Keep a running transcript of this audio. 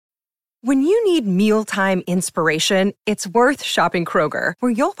When you need mealtime inspiration, it's worth shopping Kroger,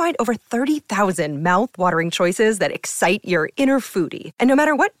 where you'll find over 30,000 mouth-watering choices that excite your inner foodie. And no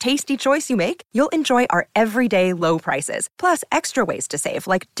matter what tasty choice you make, you'll enjoy our everyday low prices, plus extra ways to save,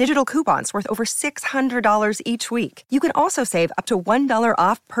 like digital coupons worth over $600 each week. You can also save up to $1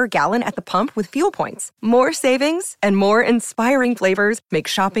 off per gallon at the pump with fuel points. More savings and more inspiring flavors make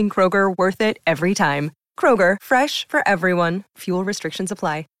shopping Kroger worth it every time. Kroger, fresh for everyone. Fuel restrictions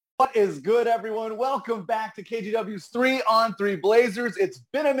apply. What is good, everyone? Welcome back to KGW's 3-on-3 Blazers. It's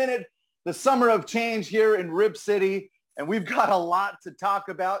been a minute, the summer of change here in Rip City, and we've got a lot to talk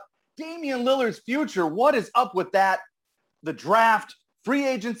about. Damian Lillard's future, what is up with that? The draft, free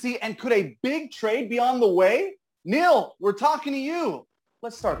agency, and could a big trade be on the way? Neil, we're talking to you.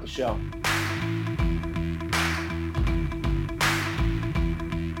 Let's start the show.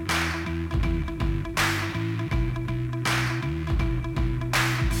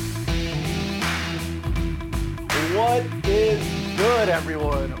 What is good,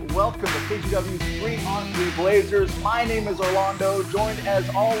 everyone? Welcome to KGW's 3-on-3 Blazers. My name is Orlando, joined as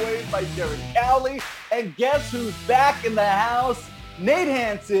always by Jared Cowley. And guess who's back in the house? Nate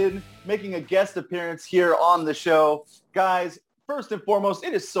Hansen, making a guest appearance here on the show. Guys, first and foremost,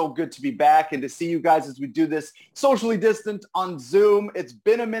 it is so good to be back and to see you guys as we do this socially distant on Zoom. It's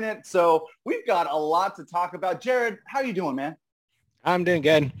been a minute, so we've got a lot to talk about. Jared, how are you doing, man? I'm doing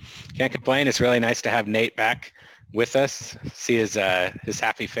good. Can't complain. It's really nice to have Nate back with us, see his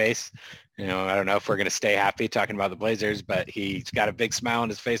happy face. You know, I don't know if we're going to stay happy talking about the Blazers, but he's got a big smile on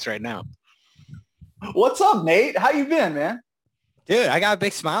his face right now. What's up, Nate? How you been, man? Dude, I got a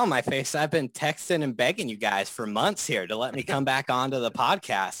big smile on my face. I've been texting and begging you guys for months here to let me come back onto the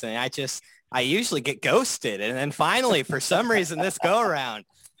podcast. And I usually get ghosted. And then finally, for some reason, this go around,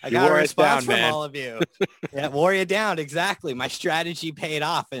 I got a response from all of you. Yeah, wore you down. Exactly. My strategy paid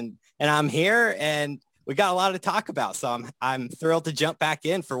off, and I'm here, and we got a lot to talk about. So I'm thrilled to jump back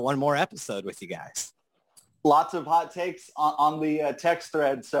in for one more episode with you guys. Lots of hot takes on the text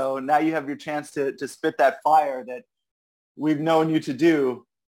thread. So now you have your chance to spit that fire that we've known you to do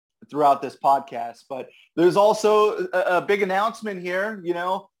throughout this podcast. But there's also a big announcement here. You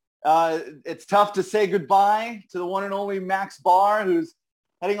know, it's tough to say goodbye to the one and only Max Barr, who's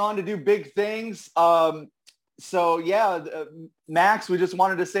heading on to do big things. Max, we just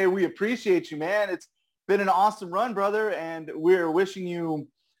wanted to say we appreciate you, man. It's been an awesome run, brother, and we're wishing you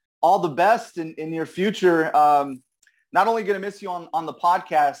all the best in your future. Not only going to miss you on the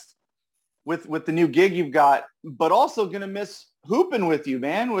podcast with the new gig you've got, but also going to miss hooping with you,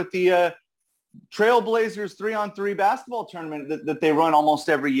 man, with the Trailblazers 3-on-3 basketball tournament that they run almost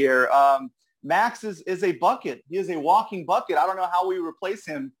every year. Max is a bucket. He is a walking bucket. I don't know how we replace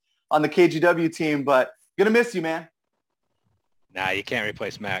him on the KGW team, but going to miss you, man. Nah, you can't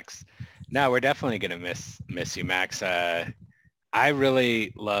replace Max. No, we're definitely going to miss you, Max. I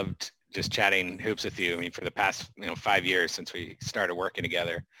really loved just chatting hoops with you. I mean, for the past 5 years since we started working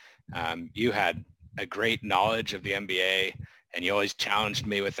together, you had a great knowledge of the NBA, and you always challenged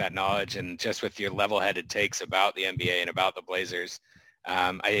me with that knowledge, and just with your level-headed takes about the NBA and about the Blazers.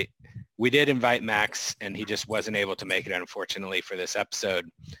 We did invite Max, and he just wasn't able to make it, unfortunately, for this episode.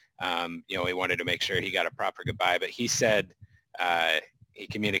 We wanted to make sure he got a proper goodbye, but he said he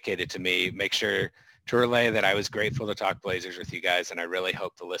communicated to me, make sure to relay that I was grateful to talk Blazers with you guys, and I really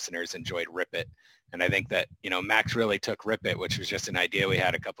hope the listeners enjoyed Rip It. And I think that, Max really took Rip It, which was just an idea we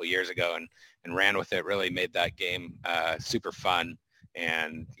had a couple of years ago, and ran with it, really made that game super fun.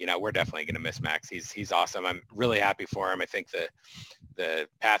 And, we're definitely going to miss Max. He's awesome. I'm really happy for him. I think the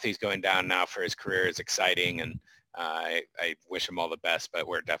path he's going down now for his career is exciting, and I wish him all the best, but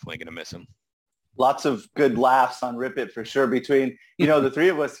we're definitely going to miss him. Lots of good laughs on Rip It for sure between, the three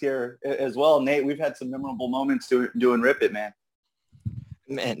of us here as well. Nate, we've had some memorable moments doing Rip It, man.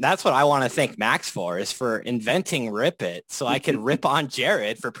 Man, that's what I want to thank Max for, is for inventing Rip It, so I can rip on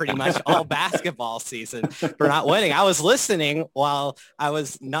Jared for pretty much all basketball season for not winning. I was listening while I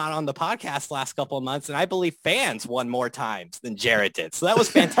was not on the podcast last couple of months, and I believe fans won more times than Jared did. So that was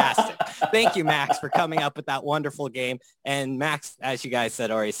fantastic. Thank you, Max, for coming up with that wonderful game. And Max, as you guys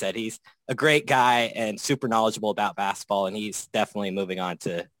already said, he's a great guy and super knowledgeable about basketball, and he's definitely moving on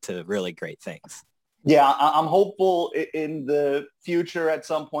to really great things. Yeah, I'm hopeful in the future at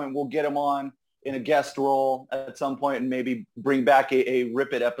some point we'll get him on in a guest role at some point and maybe bring back a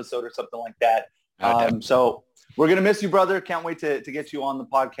Rip It episode or something like that. So we're going to miss you, brother. Can't wait to get you on the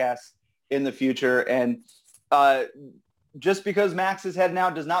podcast in the future. And just because Max is heading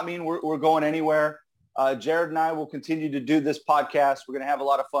out does not mean we're going anywhere. Jared and I will continue to do this podcast. We're going to have a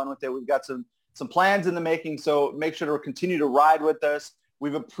lot of fun with it. We've got some plans in the making, so make sure to continue to ride with us.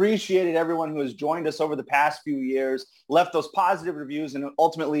 We've appreciated everyone who has joined us over the past few years, left those positive reviews, and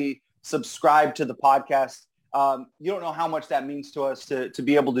ultimately subscribed to the podcast. You don't know how much that means to us to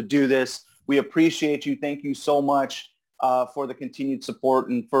be able to do this. We appreciate you. Thank you so much for the continued support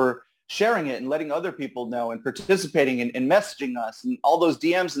and for sharing it and letting other people know and participating and messaging us and all those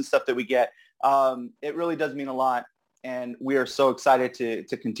DMs and stuff that we get. It really does mean a lot. And we are so excited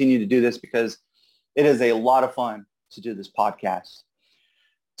to continue to do this because it is a lot of fun to do this podcast.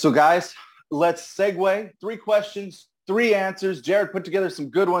 So guys, let's segue. 3 questions, 3 answers. Jared put together some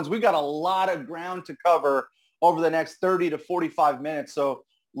good ones. We've got a lot of ground to cover over the next 30 to 45 minutes. So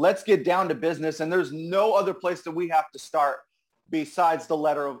let's get down to business. And there's no other place that we have to start besides the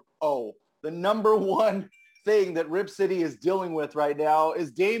letter of O. The number one thing that Rip City is dealing with right now is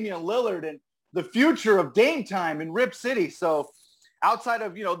Damian Lillard and the future of Dame time in Rip City. So outside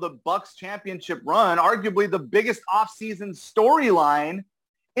of, the Bucks championship run, arguably the biggest offseason storyline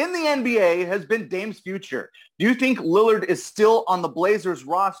in the NBA has been Dame's future. Do you think Lillard is still on the Blazers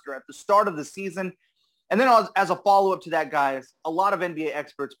roster at the start of the season? And then as a follow-up to that, guys, a lot of NBA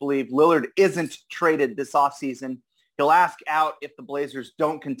experts believe Lillard isn't traded this offseason. He'll ask out if the Blazers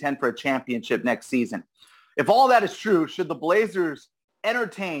don't contend for a championship next season. If all that is true, should the Blazers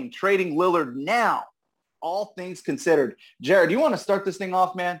entertain trading Lillard now, all things considered? Jared, do you want to start this thing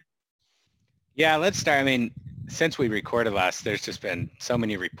off, man? Yeah, let's start. I mean, since we recorded last, there's just been so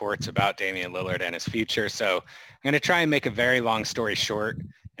many reports about Damian Lillard and his future. So I'm going to try and make a very long story short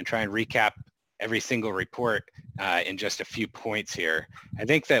and try and recap every single report in just a few points here. I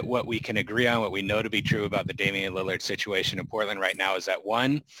think that what we can agree on, what we know to be true about the Damian Lillard situation in Portland right now is that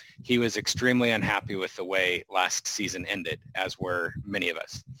 1, he was extremely unhappy with the way last season ended, as were many of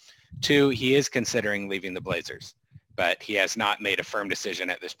us. 2, he is considering leaving the Blazers, but he has not made a firm decision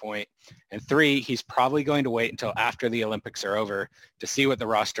at this point. And 3, he's probably going to wait until after the Olympics are over to see what the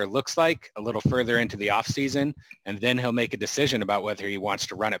roster looks like a little further into the offseason, and then he'll make a decision about whether he wants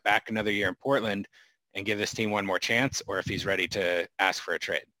to run it back another year in Portland and give this team one more chance, or if he's ready to ask for a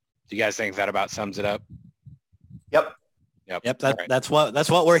trade. Do you guys think that about sums it up? Yep. That's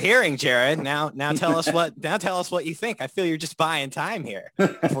what we're hearing, Jared. Now tell us what you think. I feel you're just buying time here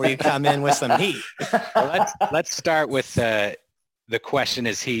before you come in with some heat. Well, let's start with the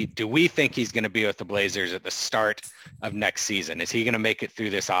question: do we think he's going to be with the Blazers at the start of next season? Is he going to make it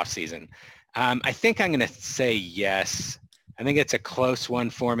through this offseason? I think I'm going to say yes. I think it's a close one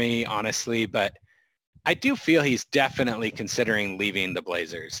for me, honestly, but I do feel he's definitely considering leaving the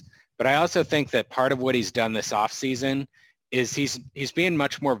Blazers. But I also think that part of what he's done this offseason is he's being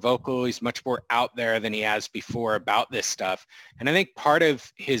much more vocal. He's much more out there than he has before about this stuff. And I think part of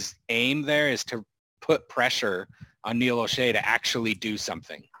his aim there is to put pressure on Neil O'Shea to actually do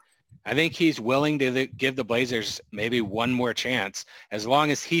something. I think he's willing to give the Blazers maybe one more chance as long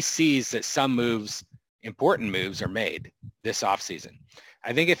as he sees that some important moves are made this offseason.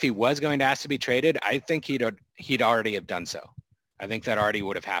 I think if he was going to ask to be traded, I think he'd already have done so. I think that already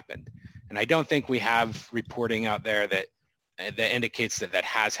would have happened. And I don't think we have reporting out there that indicates that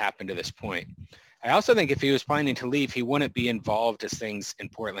has happened to this point. I also think if he was planning to leave, he wouldn't be involved as things in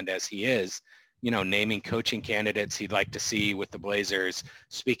Portland as he is, naming coaching candidates he'd like to see with the Blazers,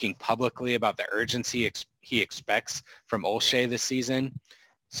 speaking publicly about the urgency he expects from O'Shea this season.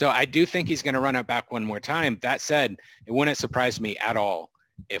 So I do think he's going to run it back one more time. That said, it wouldn't surprise me at all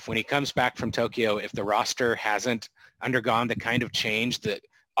if when he comes back from Tokyo, if the roster hasn't undergone the kind of change, the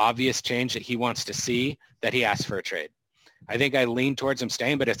obvious change that he wants to see, that he asks for a trade. I think I lean towards him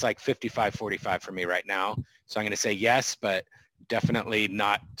staying, but it's like 55-45 for me right now. So I'm going to say yes, but definitely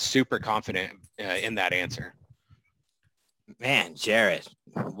not super confident in that answer. Man, Jared,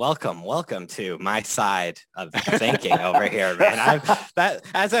 welcome to my side of thinking over here, man.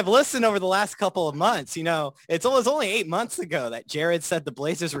 As I've listened over the last couple of months, it was only 8 months ago that Jared said the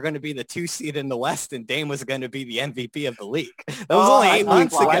Blazers were going to be the 2 seed in the West and Dame was going to be the MVP of the league. That was only 8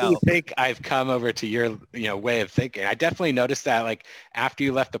 months ago. Why do you think I've come over to your way of thinking? I definitely noticed that after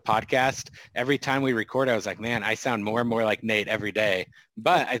you left the podcast, every time we record, I was like, man, I sound more and more like Nate every day.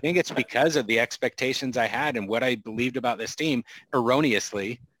 But I think it's because of the expectations I had and what I believed about this team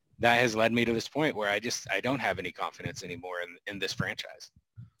erroneously that has led me to this point where I don't have any confidence anymore in this franchise.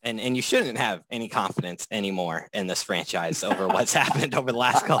 And you shouldn't have any confidence anymore in this franchise over what's happened over the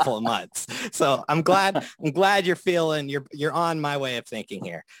last couple of months. So I'm glad you're on my way of thinking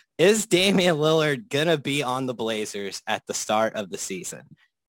here. Is Damian Lillard gonna be on the Blazers at the start of the season?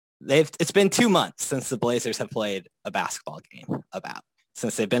 It's been 2 months since the Blazers have played a basketball game,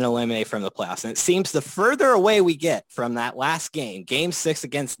 since they've been eliminated from the playoffs. And it seems the further away we get from that last game, Game 6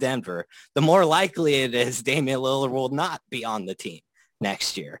 against Denver, the more likely it is Damian Lillard will not be on the team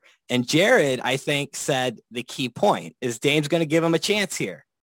next year. And Jared, I think, said the key point is Dame's going to give him a chance here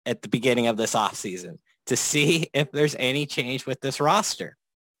at the beginning of this offseason to see if there's any change with this roster.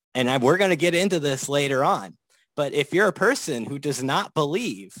 And we're going to get into this later on. But if you're a person who does not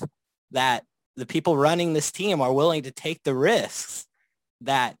believe that the people running this team are willing to take the risks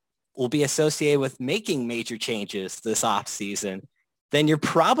that will be associated with making major changes this offseason, then you're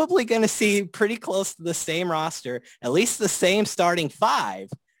probably going to see pretty close to the same roster, at least the same starting five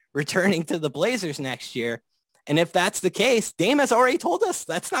returning to the Blazers next year. And if that's the case, Dame has already told us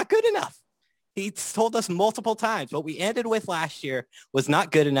that's not good enough. He's told us multiple times what we ended with last year was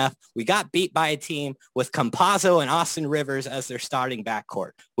not good enough. We got beat by a team with Campazzo and Austin Rivers as their starting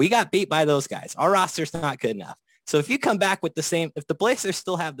backcourt. We got beat by those guys. Our roster's not good enough. So if you come back with the same, if the Blazers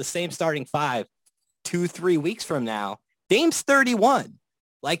still have the same starting five 2-3 weeks from now, Dame's 31.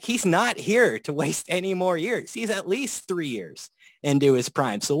 Like, he's not here to waste any more years. He's at least 3 years into his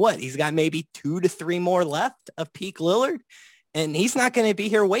prime. So what? He's got maybe 2 to 3 more left of peak Lillard, and he's not going to be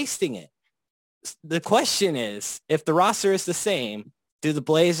here wasting it. The question is, if the roster is the same, are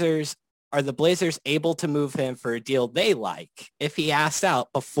the Blazers able to move him for a deal they like if he asks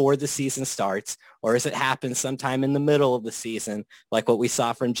out before the season starts, or does it happen sometime in the middle of the season like what we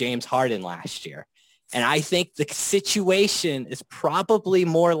saw from James Harden last year? And I think the situation is probably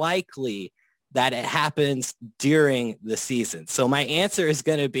more likely that it happens during the season. So my answer is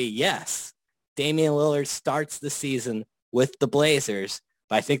going to be yes. Damian Lillard starts the season with the Blazers,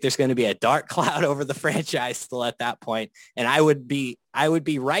 but I think there's going to be a dark cloud over the franchise still at that point. And I would be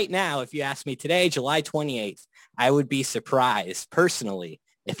right now, if you ask me today, July 28th, I would be surprised personally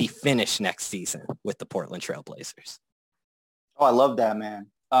if he finished next season with the Portland Trail Blazers. Oh, I love that, man.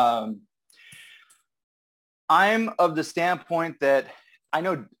 I'm of the standpoint that I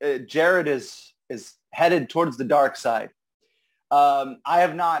know Jared is headed towards the dark side. I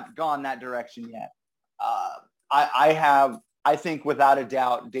have not gone that direction yet. I think without a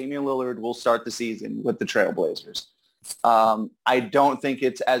doubt, Damian Lillard will start the season with the Trailblazers. I don't think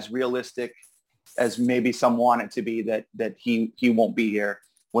it's as realistic as maybe some want it to be that he won't be here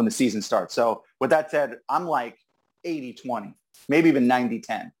when the season starts. So with that said, I'm like 80-20, maybe even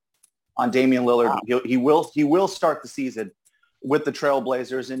 90-10 on Damian Lillard. Wow. He will start the season with the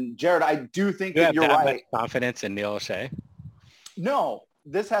Trailblazers. And Jared, I do think that you're right. Much confidence in Neil O'Shea? No,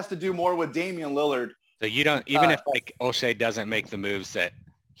 this has to do more with Damian Lillard. So you don't, even if like O'Shea doesn't make the moves that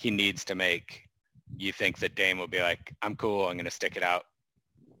he needs to make, you think that Dame will be like, I'm cool, I'm going to stick it out?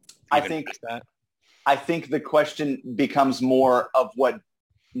 I think the question becomes more of what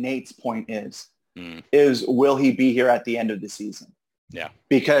Nate's point is will he be here at the end of the season? Yeah.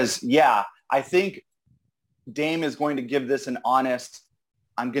 Because, I think Dame is going to give this an honest,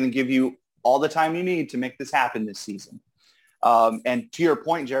 I'm going to give you all the time you need to make this happen this season. And to your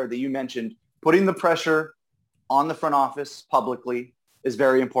point, Jared, that you mentioned, putting the pressure on the front office publicly is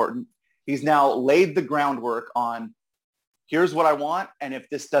very important. He's now laid the groundwork on, here's what I want, and if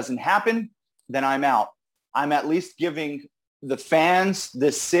this doesn't happen, then I'm out. I'm at least giving the fans,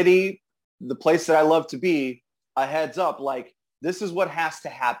 this city, the place that I love to be, a heads up, like, this is what has to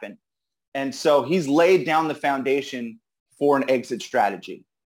happen. And so he's laid down the foundation for an exit strategy.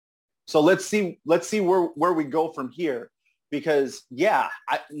 So let's see where we go from here. Because,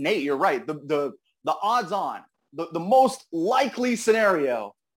 Nate, you're right. The odds on, the most likely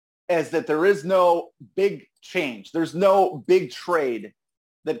scenario is that there is no big change. There's no big trade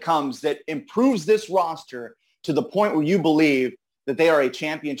that comes that improves this roster to the point where you believe that they are a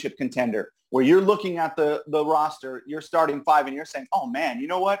championship contender, where you're looking at the roster, you're starting five, and you're saying, oh, man, you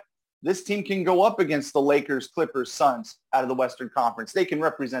know what? This team can go up against the Lakers, Clippers, Suns out of the Western Conference. They can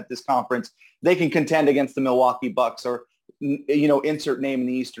represent this conference. They can contend against the Milwaukee Bucks or, insert name in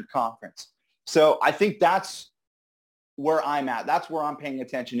the Eastern Conference. So I think that's where I'm at. That's where I'm paying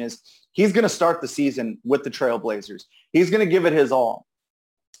attention is he's going to start the season with the Trailblazers. He's going to give it his all.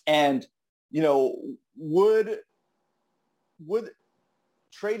 And, would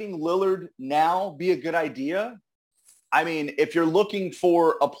trading Lillard now be a good idea? I mean, if you're looking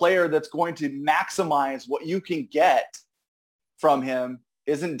for a player that's going to maximize what you can get from him,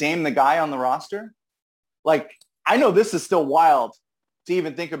 isn't Dame the guy on the roster? Like, I know this is still wild to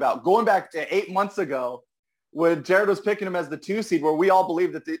even think about. Going back to 8 months ago when Jared was picking him as the 2 seed, where we all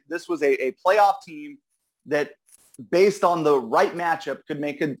believed that this was a playoff team that, based on the right matchup, could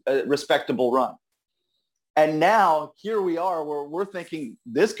make a respectable run. And now here we are where we're thinking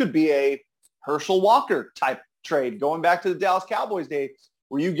this could be a Herschel Walker type trade, going back to the Dallas Cowboys days,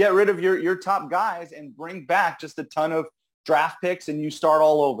 where you get rid of your top guys and bring back just a ton of draft picks and you start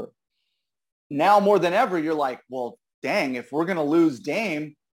all over. Now more than ever, you're like, well, dang, if we're going to lose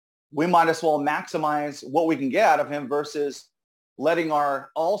Dame, we might as well maximize what we can get out of him versus letting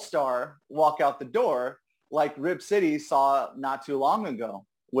our all-star walk out the door like Rip City saw not too long ago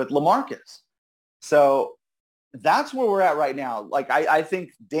with LaMarcus. So that's where we're at right now. Like, I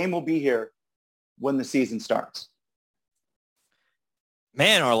think Dame will be here when the season starts.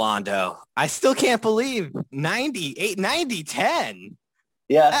 Man, Orlando, I still can't believe 90-10.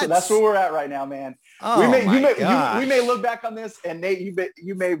 Yeah, so that's where we're at right now, man. Oh, we may look back on this, and Nate,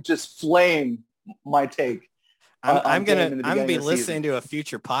 you may just flame my take. I'm gonna be listening to a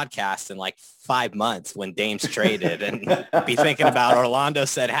future podcast in like 5 months when Dame's traded and be thinking about Orlando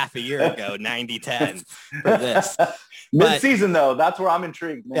said half a year ago 90-10 for this. Mid-season though, that's where I'm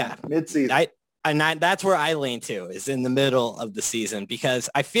intrigued, man. Yeah, mid-season. That's where I lean to, is in the middle of the season,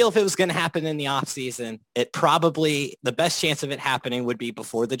 because I feel if it was going to happen in the off season, it probably, the best chance of it happening would be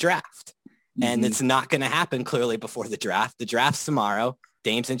before the draft. Mm-hmm. And it's not going to happen clearly before the draft. The draft's tomorrow.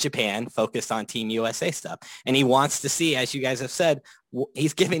 Dame's in Japan, focused on Team USA stuff. And he wants to see, as you guys have said,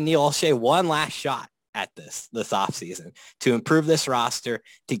 he's giving Neil Olshey one last shot at this offseason to improve this roster,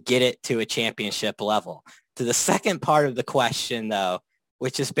 to get it to a championship level. To the second part of the question, though,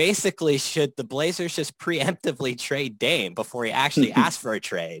 which is basically, should the Blazers just preemptively trade Dame before he actually asks for a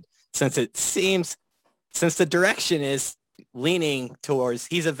trade? Since the direction is leaning towards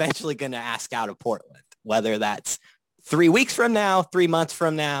he's eventually going to ask out of Portland, whether that's 3 weeks from now, 3 months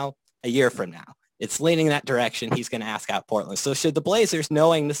from now, a year from now. It's leaning that direction. He's going to ask out Portland. So should the Blazers,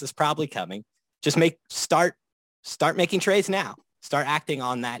 knowing this is probably coming, just start making trades now, start acting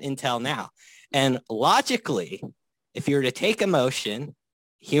on that intel now? And logically, if you were to take emotion,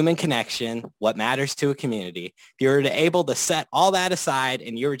 human connection, what matters to a community, if you were able to set all that aside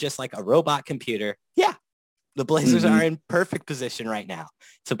and you were just like a robot computer, yeah, the Blazers are in perfect position right now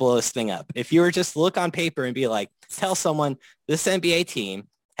to blow this thing up. If you were just look on paper and be like, tell someone this NBA team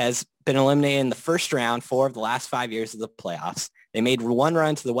has been eliminated in the first round 4 of the last 5 years of the playoffs. They made one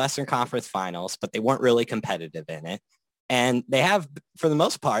run to the Western Conference Finals, but they weren't really competitive in it. And they have, for the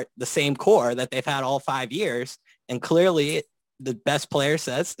most part, the same core that they've had all 5 years. And clearly the best player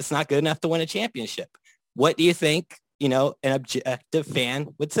says it's not good enough to win a championship. What do you think, an objective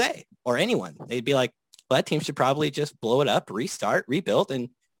fan would say, or anyone? They'd be like, well, that team should probably just blow it up, restart, rebuild, and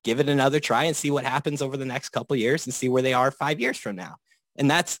give it another try and see what happens over the next couple of years and see where they are 5 years from now. And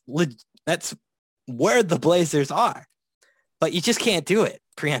that's where the Blazers are. But you just can't do it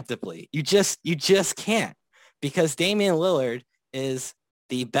preemptively. You just can't, because Damian Lillard is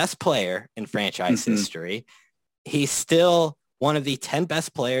the best player in franchise history. He's still one of the 10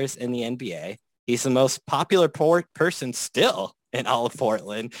 best players in the NBA. He's the most popular person still in all of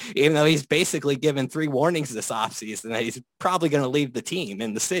Portland, even though he's basically given 3 warnings this offseason that he's probably going to leave the team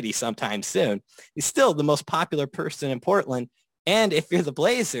in the city sometime soon. He's still the most popular person in Portland. And if you're the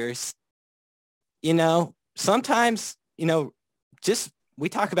Blazers, sometimes, just we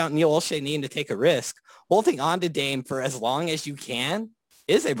talk about Neil Olshey needing to take a risk. Holding on to Dame for as long as you can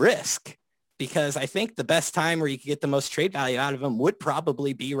is a risk, because I think the best time where you can get the most trade value out of him would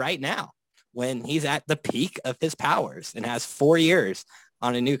probably be right now, when he's at the peak of his powers and has 4 years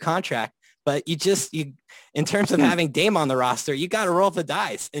on a new contract. But you in terms of having Dame on the roster, you got to roll the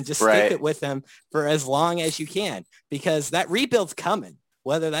dice and just stick it with him for as long as you can, because that rebuild's coming,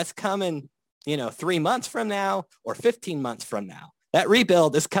 whether that's coming, 3 months from now or 15 months from now. That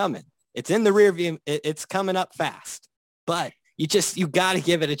rebuild is coming. It's in the rear view. It's coming up fast. But you got to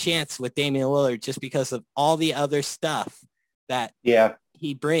give it a chance with Damian Lillard, just because of all the other stuff that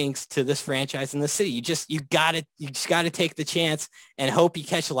he brings to this franchise in the city. You just got to take the chance and hope you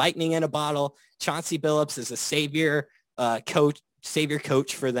catch lightning in a bottle. Chauncey Billups is a savior coach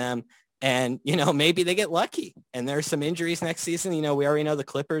for them. And, maybe they get lucky and there's some injuries next season. We already know the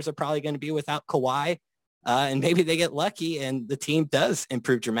Clippers are probably going to be without Kawhi. And maybe they get lucky and the team does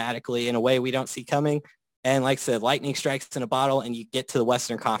improve dramatically in a way we don't see coming. And like I said, lightning strikes in a bottle and you get to the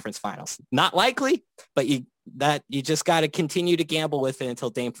Western Conference Finals. Not likely, but you just got to continue to gamble with it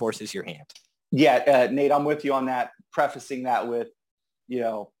until Dame forces your hand. Yeah, Nate, I'm with you on that. Prefacing that with,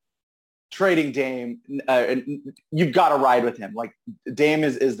 trading Dame, you've got to ride with him. Like, Dame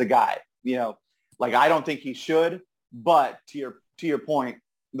is the guy. I don't think he should, but to your point,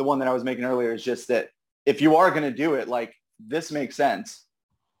 the one that I was making earlier is just that if you are going to do it, like, this makes sense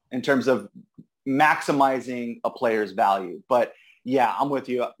in terms of maximizing a player's value. But yeah, I'm with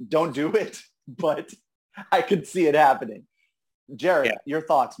you. Don't do it, but I could see it happening. Jared, your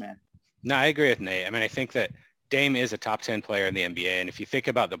thoughts, man? No, I agree with Nate. I mean, I think that Dame is a top 10 player in the NBA. And if you think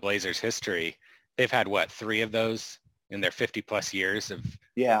about the Blazers' history, they've had, 3 of those in their 50-plus years of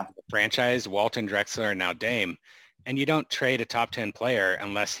franchise, Walton, Drexler, and now Dame. And you don't trade a top 10 player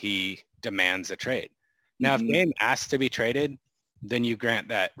unless he demands a trade. Now, if Dame asks to be traded, then you grant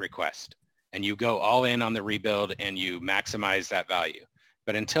that request and you go all in on the rebuild and you maximize that value.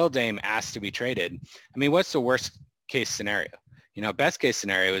 But until Dame asks to be traded, I mean, what's the worst case scenario? Best case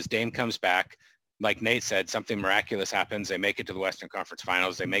scenario is Dame comes back. Like Nate said, something miraculous happens. They make it to the Western Conference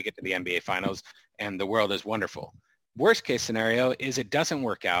Finals. They make it to the NBA Finals, and the world is wonderful. Worst case scenario is it doesn't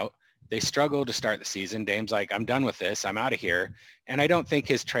work out. They struggle to start the season. Dame's like, I'm done with this. I'm out of here. And I don't think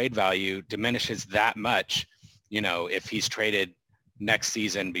his trade value diminishes that much, if he's traded next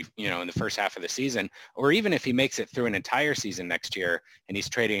season, in the first half of the season, or even if he makes it through an entire season next year and he's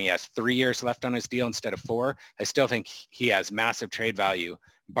trading, he has 3 years left on his deal instead of 4, I still think he has massive trade value,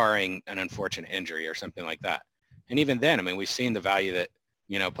 barring an unfortunate injury or something like that. And even then, I mean, we've seen the value that,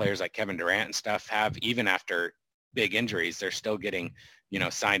 players like Kevin Durant and stuff have, even after big injuries. They're still getting,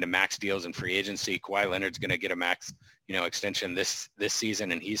 signed to max deals in free agency. Kawhi Leonard's going to get a max, extension this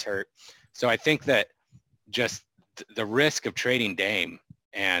season, and he's hurt. So I think that just the risk of trading Dame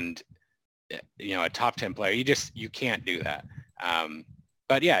and, a top 10 player, you can't do that.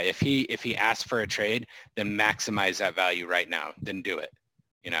 But yeah, if he asks for a trade, then maximize that value right now, then do it,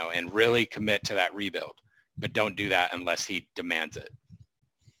 and really commit to that rebuild. But don't do that unless he demands it.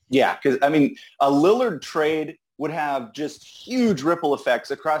 Yeah, because, I mean, a Lillard trade would have just huge ripple effects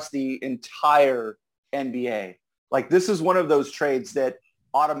across the entire NBA. Like, this is one of those trades that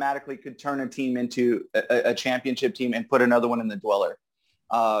automatically could turn a team into a championship team and put another one in the dweller.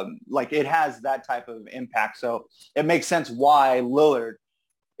 Like, it has that type of impact. So it makes sense why Lillard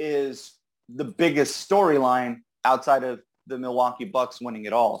is the biggest storyline outside of the Milwaukee Bucks winning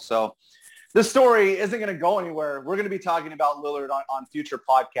it all. So this story isn't going to go anywhere. We're going to be talking about Lillard on future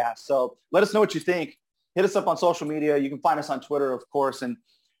podcasts. So let us know what you think. Hit us up on social media. You can find us on Twitter, of course, and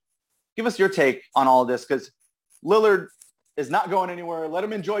give us your take on all of this, because Lillard is not going anywhere. Let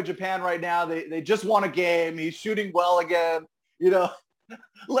him enjoy Japan right now. They just won a game. He's shooting well again.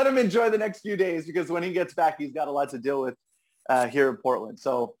 Let him enjoy the next few days, because when he gets back, he's got a lot to deal with here in Portland.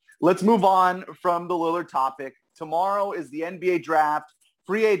 So let's move on from the Lillard topic. Tomorrow is the NBA draft.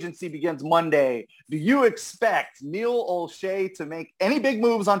 Free agency begins Monday. Do you expect Neil Olshey to make any big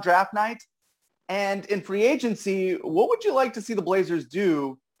moves on draft night? And in free agency, what would you like to see the Blazers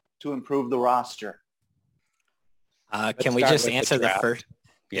do to improve the roster? Can we just answer the first?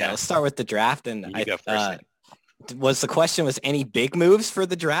 Yeah, let's start with the draft. And you go first. Was the question any big moves for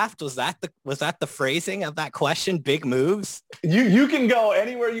the draft? Was that the phrasing of that question? Big moves? You can go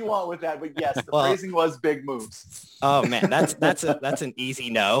anywhere you want with that, but yes, the phrasing was big moves. Oh man, that's an easy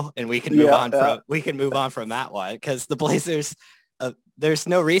no, and we can move on from that one, because the Blazers, there's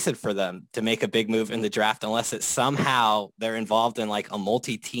no reason for them to make a big move in the draft unless it's somehow they're involved in like a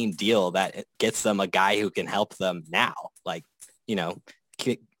multi-team deal that gets them a guy who can help them now, like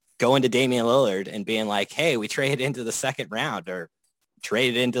going to Damian Lillard and being like, hey, we traded into the second round or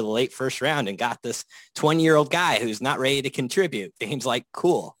traded into the late first round and got this 20-year-old guy who's not ready to contribute. Dame's like,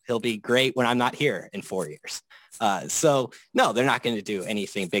 cool, he'll be great when I'm not here in 4 years. So no, they're not going to do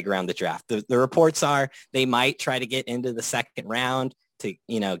anything big around the draft. The reports are they might try to get into the second round to,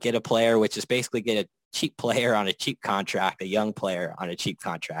 get a player, which is basically get a cheap player on a cheap contract, a young player on a cheap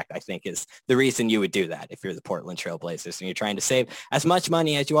contract, I think is the reason you would do that if you're the Portland Trail Blazers and you're trying to save as much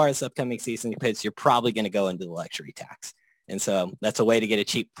money as you are this upcoming season, because you're probably going to go into the luxury tax. And so that's a way to get a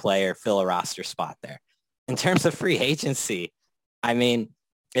cheap player, fill a roster spot there. In terms of free agency, I mean,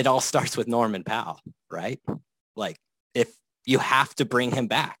 it all starts with Norman Powell, right? Like, if you have to bring him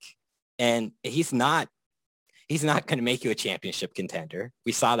back, and he's not going to make you a championship contender.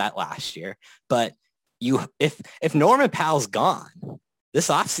 We saw that last year, but if Norman Powell's gone, this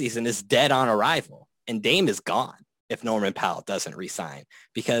offseason is dead on arrival, and Dame is gone if Norman Powell doesn't resign,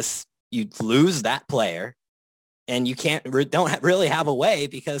 because you lose that player and you don't really have a way,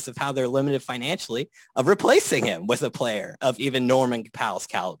 because of how they're limited financially, of replacing him with a player of even Norman Powell's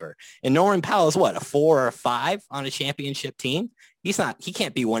caliber. And Norman Powell is a 4 or a 5 on a championship team. He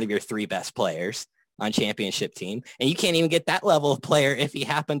can't be one of your 3 best players on championship team. And you can't even get that level of player if he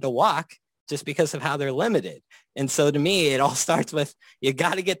happened to walk, just because of how they're limited. And so to me, it all starts with, you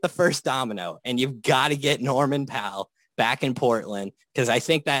got to get the first domino, and you've got to get Norman Powell back in Portland, because I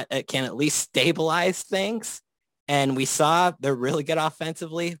think that it can at least stabilize things. And we saw they're really good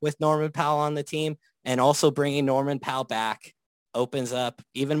offensively with Norman Powell on the team, and also bringing Norman Powell back opens up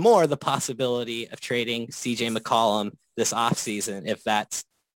even more the possibility of trading CJ McCollum this offseason, if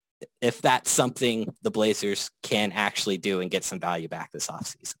that's something the Blazers can actually do and get some value back this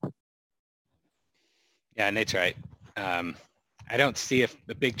offseason. Yeah, Nate's right. I don't see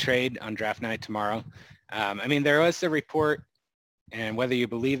a big trade on draft night tomorrow. I mean, there was the report, and whether you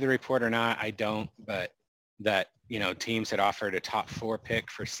believe the report or not, I don't, but that, teams had offered a top 4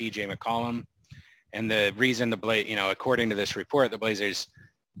 pick for CJ McCollum. And the reason according to this report, the Blazers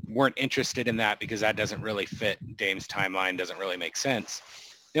weren't interested in that because that doesn't really fit Dame's timeline, doesn't really make sense.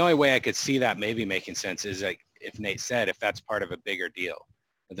 The only way I could see that maybe making sense is like if Nate said, if that's part of a bigger deal.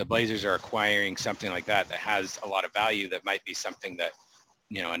 If the Blazers are acquiring something like that has a lot of value, that might be something that,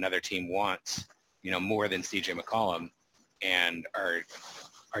 another team wants, more than CJ McCollum, and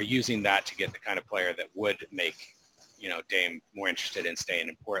are using that to get the kind of player that would make, Dame more interested in staying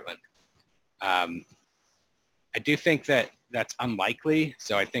in Portland. I do think that that's unlikely.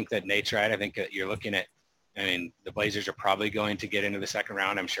 So I think that Nate's right. I think that you're looking at, the Blazers are probably going to get into the second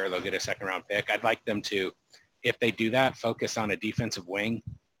round. I'm sure they'll get a second round pick. I'd like them to, if they do that, focus on a defensive wing.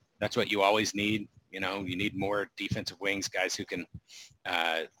 That's what you always need. You need more defensive wings, guys who can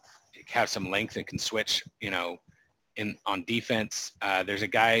have some length and can switch, on defense. There's a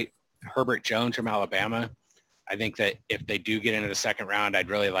guy, Herbert Jones from Alabama. I think that if they do get into the second round, I'd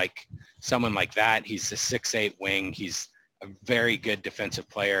really like someone like that. He's a 6'8" wing. He's a very good defensive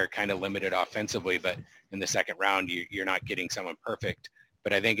player, kind of limited offensively, but in the second round, you're not getting someone perfect.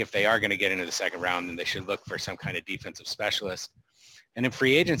 But I think if they are going to get into the second round, then they should look for some kind of defensive specialist. And in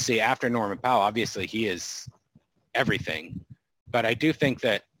free agency, after Norman Powell, obviously he is everything. But I do think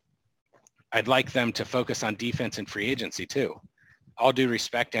that I'd like them to focus on defense and free agency too. All due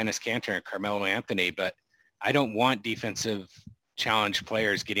respect to Enes Kanter and Carmelo Anthony, but I don't want defensive challenge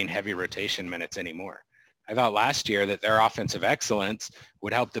players getting heavy rotation minutes anymore. I thought last year that their offensive excellence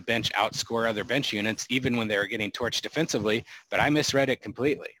would help the bench outscore other bench units, even when they were getting torched defensively, but I misread it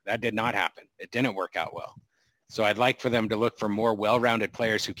completely. That did not happen. It didn't work out well. So I'd like for them to look for more well-rounded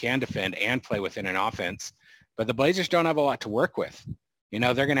players who can defend and play within an offense, but the Blazers don't have a lot to work with.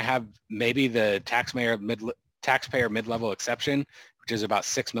 They're going to have maybe the taxpayer mid-level exception, which is about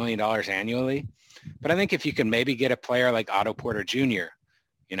 $6 million annually. But I think if you can maybe get a player like Otto Porter Jr.,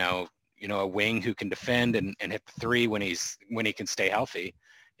 a wing who can defend and hit the three when he can stay healthy,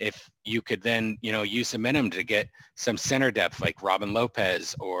 if you could then, use the minimum to get some center depth like Robin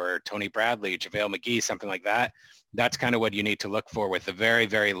Lopez or Tony Bradley, JaVale McGee, something like that, that's kind of what you need to look for with the very,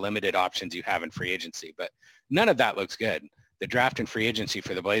 very limited options you have in free agency. But none of that looks good. The draft and free agency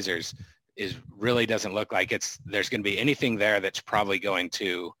for the Blazers really doesn't look like there's going to be anything there that's probably going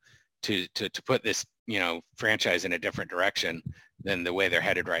to put this, franchise in a different direction than the way they're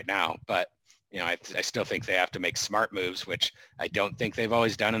headed right now. But, I still think they have to make smart moves, which I don't think they've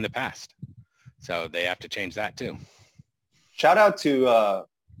always done in the past. So they have to change that too. Shout out to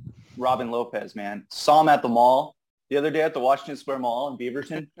Robin Lopez, man. Saw him at the mall the other day at the Washington Square Mall in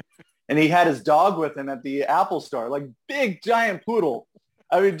Beaverton. And he had his dog with him at the Apple Store, like big giant poodle.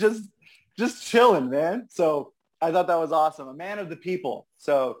 I mean, just chilling, man. So I thought that was awesome. A man of the people.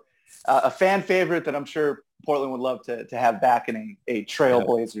 So a fan favorite that I'm sure Portland would love to have back in a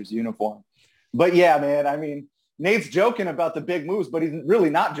Trailblazers uniform. But yeah, man, I mean, Nate's joking about the big moves, but he's really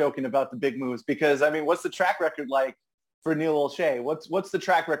not joking about the big moves because, I mean, what's the track record like for Neil Olshey? What's the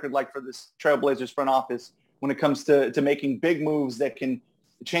track record like for this Trailblazers front office when it comes to making big moves that can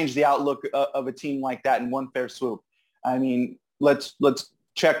change the outlook of a team like that in one fair swoop? I mean, let's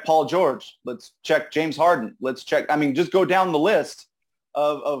check Paul George. Let's check James Harden. Let's check, I mean, just go down the list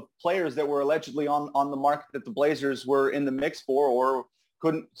of players that were allegedly on the market that the Blazers were in the mix for or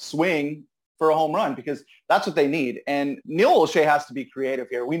couldn't swing for a home run, because that's what they need. And Neil Olshey has to be creative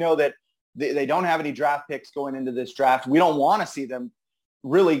here. We know that they don't have any draft picks going into this draft. We don't want to see them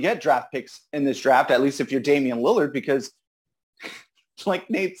really get draft picks in this draft, at least if you're Damian Lillard, because like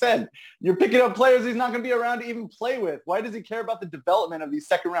Nate said, you're picking up players he's not going to be around to even play with. Why does he care about the development of these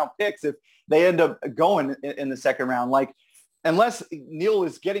second round picks if they end up going in the second round? Like, unless Neil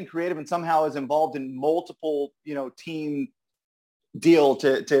is getting creative and somehow is involved in multiple, team deal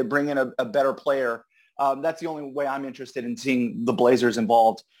to bring in a better player, that's the only way I'm interested in seeing the Blazers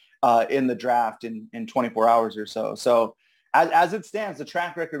involved in the draft in 24 hours or so. So as it stands, the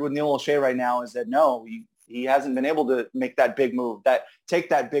track record with Neil Olshey right now is that no, he hasn't been able to make that big move, take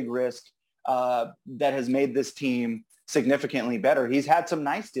that big risk that has made this team significantly better. He's had some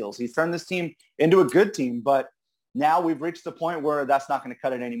nice deals. He's turned this team into a good team, but now we've reached the point where that's not going to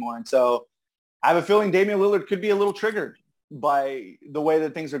cut it anymore. And so I have a feeling Damian Lillard could be a little triggered by the way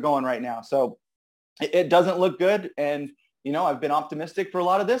that things are going right now. So it doesn't look good. And, I've been optimistic for a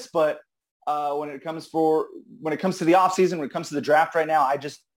lot of this, but when it comes to the offseason, when it comes to the draft right now,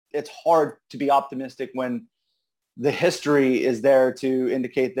 it's hard to be optimistic when the history is there to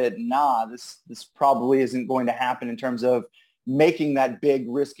indicate that, this probably isn't going to happen in terms of making that big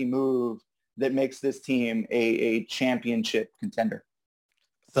risky move that makes this team a championship contender.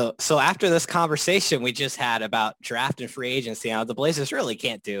 So after this conversation we just had about draft and free agency, the Blazers really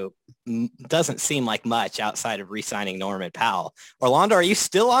can't do, doesn't seem like much outside of re-signing Norman Powell. Orlando, are you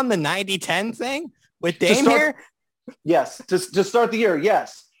still on the 90-10 thing with Dame here? Yes, to start the year,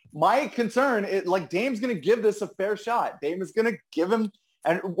 yes. My concern is, like, Dame's going to give this a fair shot. Dame is going to give him,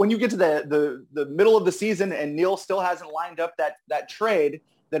 and when you get to the middle of the season and Neil still hasn't lined up that trade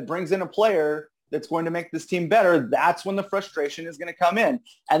that brings in a player that's going to make this team better, that's when the frustration is going to come in.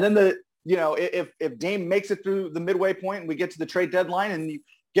 And then if Dame makes it through the midway point and we get to the trade deadline and you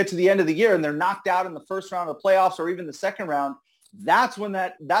get to the end of the year and they're knocked out in the first round of the playoffs or even the second round, that's when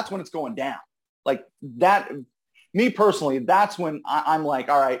it's going down. Like that, me personally, that's when I'm like,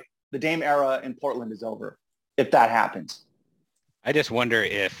 all right, the Dame era in Portland is over if that happens. I just wonder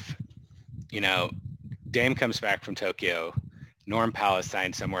if, Dame comes back from Tokyo, Norm Powell is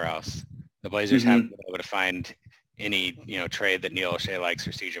signed somewhere else. The Blazers haven't been able to find any, trade that Neil O'Shea likes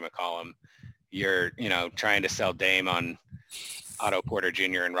for CJ McCollum. You're, trying to sell Dame on Otto Porter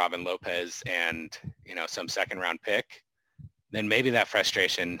Jr. and Robin Lopez and, some second round pick. Then maybe that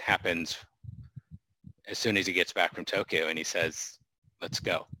frustration happens as soon as he gets back from Tokyo and he says, let's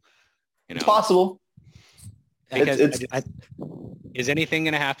go. It's possible. Is anything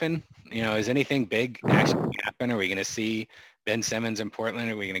going to happen? Is anything big actually going to happen? Are we going to see Ben Simmons in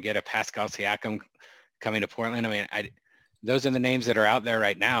Portland? Are we going to get a Pascal Siakam coming to Portland? I mean, those are the names that are out there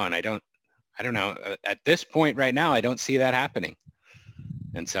right now. And I don't know. At this point right now, I don't see that happening.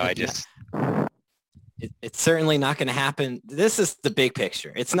 And so It's certainly not going to happen. This is the big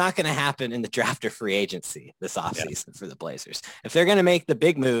picture. It's not going to happen in the draft or free agency this offseason for the Blazers. If they're going to make the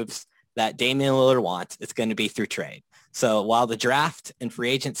big moves that Damian Lillard wants, it's going to be through trade. So while the draft and free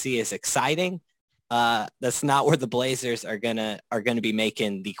agency is exciting, that's not where the Blazers are gonna be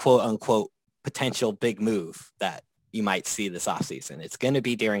making the quote unquote potential big move that you might see this offseason. It's going to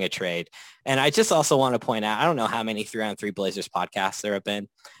be during a trade. And I just also want to point out, I don't know how many 3-on-3 Blazers podcasts there have been,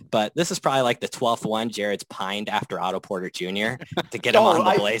 but this is probably like the 12th one Jared's pined after Otto Porter Jr. to get him on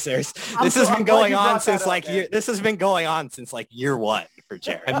the Blazers. This has been going on since year one for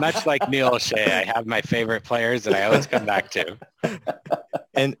Jared. And much like Neil O'Shea, I have my favorite players that I always come back to.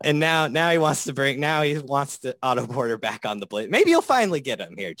 And now he wants to Otto Porter back on the Blazers. Maybe you'll finally get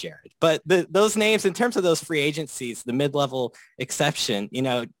him here, Jared. But those names, in terms of those free agencies, the mid-level exception,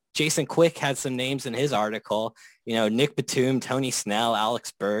 Jason Quick had some names in his article, Nick Batum, Tony Snell,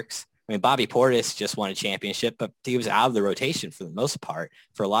 Alex Burks. I mean, Bobby Portis just won a championship, but he was out of the rotation for the most part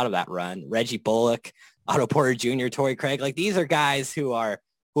for a lot of that run. Reggie Bullock, Otto Porter Jr., Torrey Craig, like these are guys who are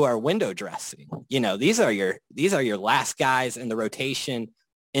window dressing. These are your last guys in the rotation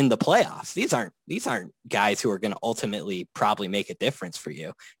in the playoffs. These aren't guys who are going to ultimately probably make a difference for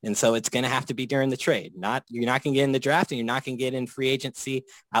you. And so it's going to have to be during the trade. You're not going to get in the draft and you're not going to get in free agency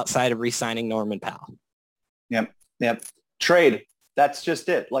outside of re-signing Norman Powell. Yep. Trade. That's just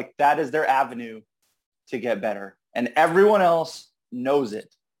it. Like that is their avenue to get better. And everyone else knows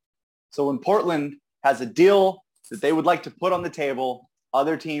it. So when Portland has a deal that they would like to put on the table,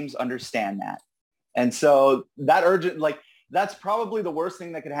 other teams understand that. And so that's probably the worst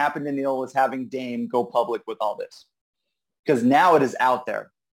thing that could happen to Neil was having Dame go public with all this. Because now it is out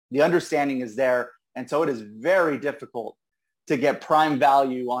there. The understanding is there. And so it is very difficult to get prime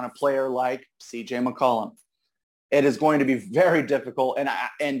value on a player like CJ McCollum. It is going to be very difficult.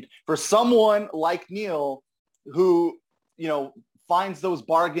 And for someone like Neil who, finds those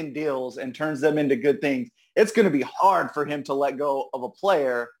bargain deals and turns them into good things, it's going to be hard for him to let go of a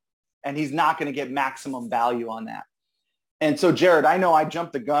player, and he's not going to get maximum value on that. And so, Jared, I know I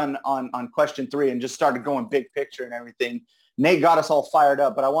jumped the gun on question 3 and just started going big picture and everything. Nate got us all fired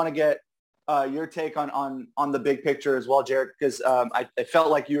up, but I want to get your take on the big picture as well, Jared, because I felt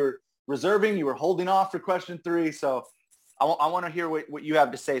like you were reserving, you were holding off for question 3. So I want to hear what you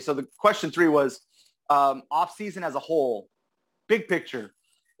have to say. So the question 3 was off season as a whole, big picture.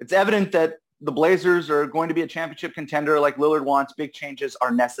 It's evident that the Blazers are going to be a championship contender like Lillard wants. Big changes are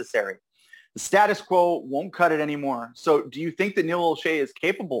necessary. The status quo won't cut it anymore. So do you think that Neil O'Shea is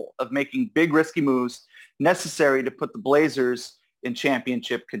capable of making big, risky moves necessary to put the Blazers in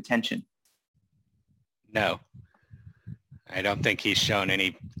championship contention? No. I don't think he's shown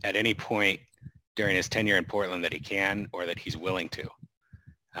at any point during his tenure in Portland that he can or that he's willing to.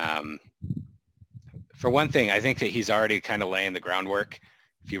 For one thing, I think that he's already kind of laying the groundwork.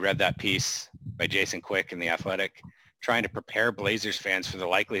 If you read that piece by Jason Quick in The Athletic, trying to prepare Blazers fans for the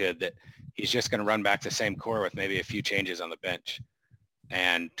likelihood that he's just going to run back the same core with maybe a few changes on the bench.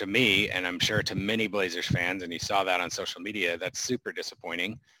 And to me, and I'm sure to many Blazers fans, and you saw that on social media, that's super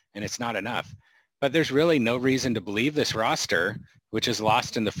disappointing and it's not enough. But there's really no reason to believe this roster, which has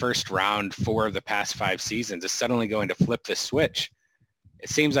lost in the first round 4 of the past 5 seasons, is suddenly going to flip this switch. It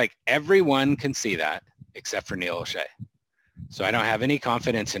seems like everyone can see that except for Neil Olshey. So I don't have any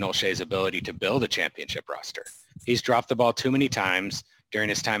confidence in Olshey's ability to build a championship roster. He's dropped the ball too many times during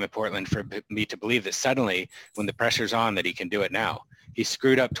his time at Portland for me to believe that suddenly, when the pressure's on, that he can do it now. He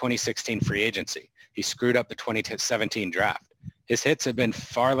screwed up 2016 free agency. He screwed up the 2017 draft. His hits have been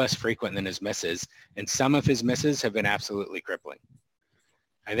far less frequent than his misses, and some of his misses have been absolutely crippling.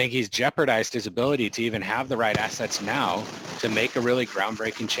 I think he's jeopardized his ability to even have the right assets now to make a really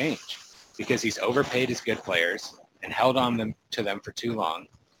groundbreaking change, because he's overpaid his good players and held on to them for too long.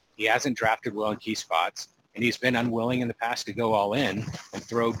 He hasn't drafted well in key spots, and he's been unwilling in the past to go all in and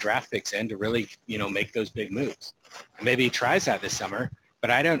throw draft picks in to really, make those big moves. And maybe he tries that this summer,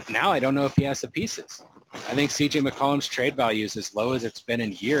 but I don't know if he has the pieces. I think CJ McCollum's trade value is as low as it's been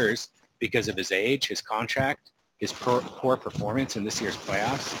in years because of his age, his contract, his poor performance in this year's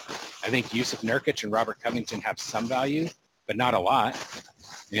playoffs. I think Yusuf Nurkic and Robert Covington have some value, but not a lot.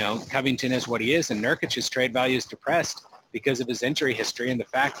 Covington is what he is, and Nurkic's trade value is depressed because of his injury history and the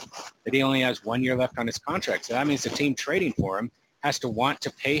fact that he only has 1 year left on his contract. So that means the team trading for him has to want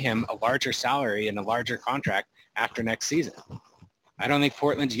to pay him a larger salary and a larger contract after next season. I don't think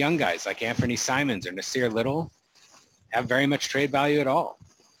Portland's young guys like Anthony Simons or Nasir Little have very much trade value at all.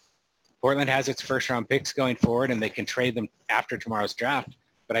 Portland has its first-round picks going forward, and they can trade them after tomorrow's draft,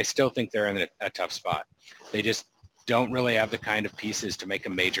 but I still think they're in a tough spot. They just don't really have the kind of pieces to make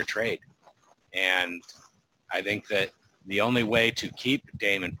a major trade. And I think that the only way to keep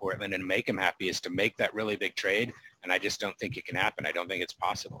Dame in Portland and make him happy is to make that really big trade, and I just don't think it can happen. I don't think it's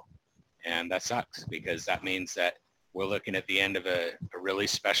possible. And that sucks, because that means that we're looking at the end of a really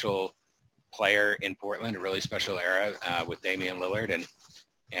special player in Portland, a really special era with Damian Lillard.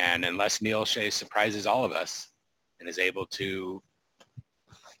 And unless Neil Olshey surprises all of us and is able to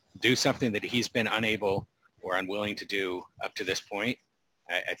do something that he's been unable or unwilling to do up to this point,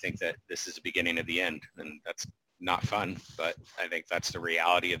 I think that this is the beginning of the end. And that's not fun, but I think that's the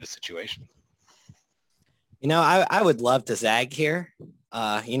reality of the situation. I would love to zag here.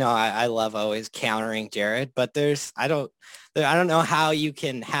 I love always countering Jared, but I don't know how you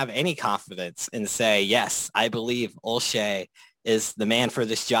can have any confidence and say, yes, I believe Olshey is the man for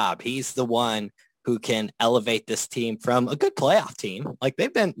this job. He's the one who can elevate this team from a good playoff team. Like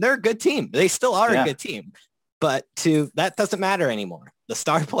they're a good team. They still are a good team, but that doesn't matter anymore. The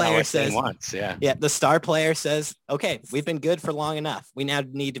star player says, the star player says, okay, we've been good for long enough. We now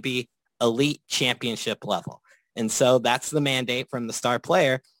need to be elite championship level. And so that's the mandate from the star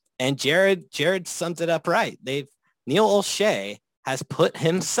player. And Jared sums it up right. Neil Olshey has put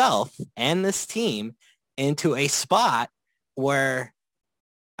himself and this team into a spot where,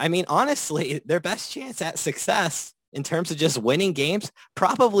 honestly, their best chance at success in terms of just winning games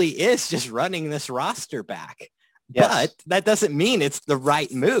probably is just running this roster back. Yes. But that doesn't mean it's the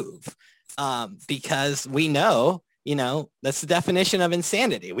right move, because we know, that's the definition of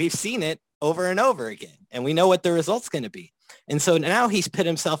insanity. We've seen it over and over again, and we know what the result's going to be. And so now he's put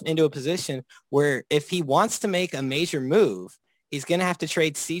himself into a position where if he wants to make a major move, he's going to have to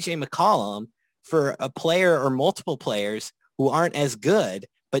trade CJ McCollum for a player or multiple players who aren't as good,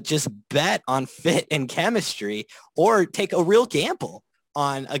 but just bet on fit and chemistry, or take a real gamble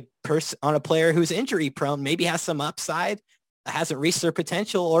on a player who's injury prone, maybe has some upside, hasn't reached their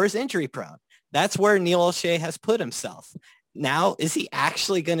potential, or is injury prone. That's where Neil Olshey has put himself. Now, is he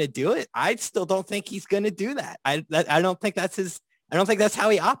actually going to do it? I still don't think he's going to do that. I don't think that's how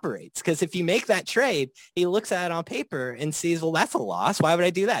he operates. Because if you make that trade, he looks at it on paper and sees, well, that's a loss. Why would I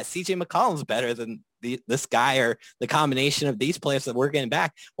do that? CJ McCollum's better than this guy, or the combination of these players that we're getting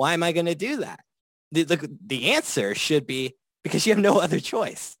back. Why am I going to do that? The answer should be, because you have no other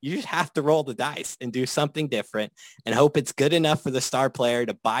choice. You just have to roll the dice and do something different and hope it's good enough for the star player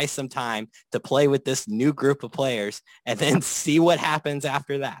to buy some time to play with this new group of players, and then see what happens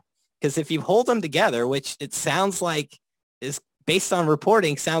after that. Because if you hold them together, which it sounds like is based on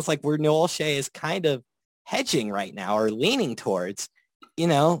reporting, sounds like where Neil Olshey is kind of hedging right now, or leaning towards,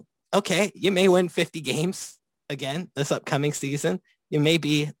 okay, you may win 50 games again this upcoming season. You may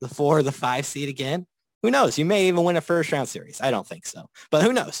be the 4 or the 5 seed again. Who knows? You may even win a first-round series. I don't think so. But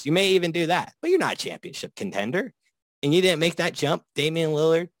who knows? You may even do that. But you're not a championship contender. And you didn't make that jump Damian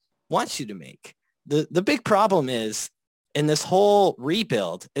Lillard wants you to make. The big problem is, in this whole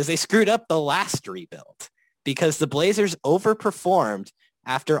rebuild, is they screwed up the last rebuild, because the Blazers overperformed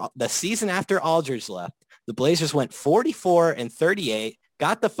after the season after Aldridge left. The Blazers went 44-38,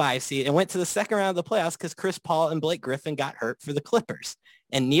 got the 5 seed, and went to the second round of the playoffs because Chris Paul and Blake Griffin got hurt for the Clippers.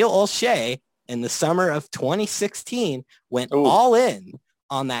 And Neil Olshey in the summer of 2016 went all in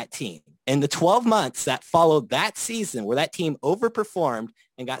on that team. In the 12 months that followed that season where that team overperformed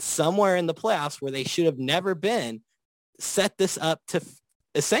and got somewhere in the playoffs where they should have never been, set this up to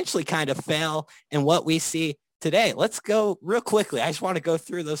essentially kind of fail in what we see today. Let's go real quickly. I just want to go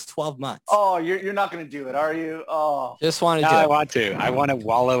through those 12 months. Oh, you're not going to do it, are you? Oh, just want to no, do it. I want to. I want to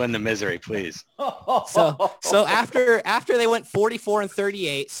wallow in the misery, please. So after they went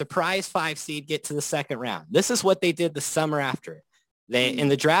 44-38, surprise 5 seed, get to the second round. This is what they did the summer after. In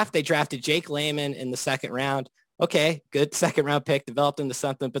the draft, they drafted Jake Layman in the second round. Okay, good second round pick, developed into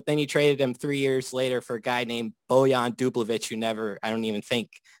something, but then you traded him 3 years later for a guy named Bojan Dublovic,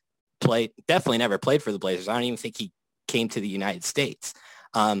 who definitely never played for the Blazers. I don't even think he came to the United States.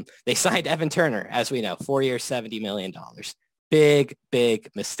 They signed Evan Turner, as we know, 4 years, $70 million. Big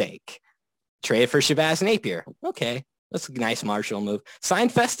mistake. Traded for Shabazz Napier. Okay, that's a nice Marshall move.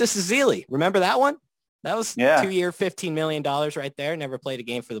 Signed Festus Ezeli. Remember that one? That was 2 year, $15 million right there. Never played a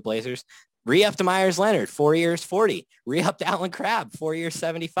game for the Blazers. Re-upped Myers Leonard, 4 years, 40. Re-upped Alan Crabb, 4 years,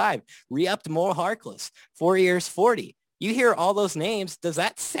 75. Re-upped Mo Harkless, 4 years, 40. You hear all those names. Does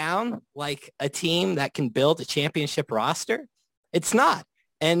that sound like a team that can build a championship roster? It's not.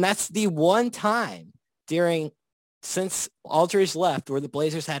 And that's the one time since Aldridge left where the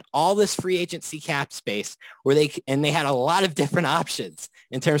Blazers had all this free agency cap space where they had a lot of different options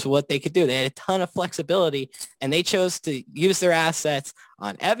in terms of what they could do. They had a ton of flexibility, and they chose to use their assets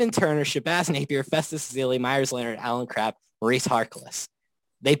on Evan Turner, Shabazz Napier, Festus Ezeli, Myers Leonard, Alan Crabb, Maurice Harkless.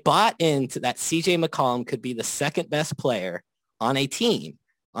 They bought into that CJ McCollum could be the second best player on a team,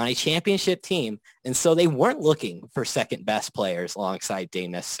 on a championship team. And so they weren't looking for second best players alongside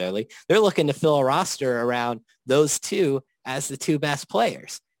Dame necessarily. They're looking to fill a roster around those two as the two best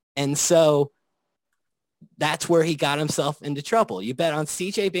players. And so that's where he got himself into trouble. You bet on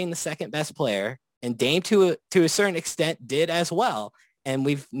CJ being the second best player, and Dame to a certain extent did as well. And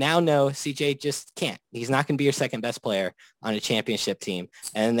we've now know CJ just can't. He's not going to be your second best player on a championship team.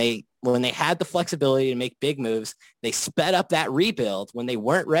 And when they had the flexibility to make big moves, they sped up that rebuild when they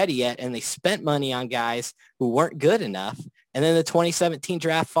weren't ready yet, and they spent money on guys who weren't good enough. And then the 2017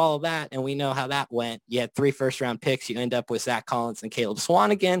 draft followed that, and we know how that went. You had 3 first-round picks. You end up with Zach Collins and Caleb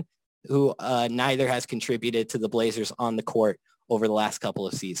Swanigan, who neither has contributed to the Blazers on the court over the last couple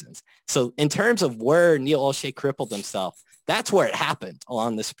of seasons. So in terms of where Neil Olshey crippled himself, that's where it happened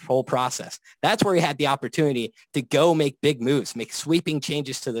along this whole process. That's where he had the opportunity to go make big moves, make sweeping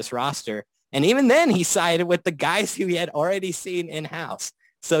changes to this roster. And even then he sided with the guys who he had already seen in-house.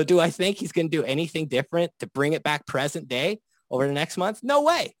 So do I think he's going to do anything different to bring it back present day over the next month? No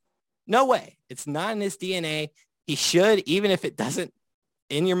way. No way. It's not in his DNA. He should, even if it doesn't,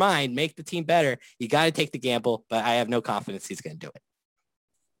 in your mind, make the team better. You got to take the gamble, but I have no confidence he's going to do it.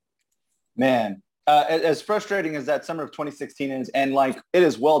 Man, as frustrating as that summer of 2016 is, and like it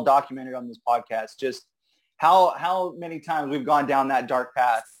is well documented on this podcast, just how many times we've gone down that dark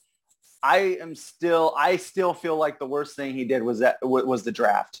path. I still feel like the worst thing he did was the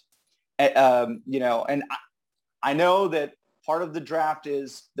draft. And I know that part of the draft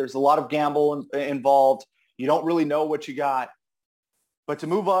is there's a lot of gamble involved. You don't really know what you got. But to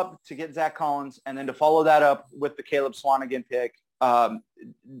move up to get Zach Collins and then to follow that up with the Caleb Swanigan pick,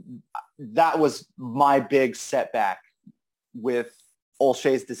 that was my big setback with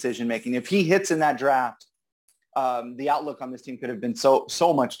Olshey's decision-making. If he hits in that draft, the outlook on this team could have been so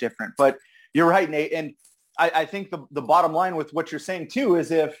much different. But you're right, Nate. And I think the bottom line with what you're saying too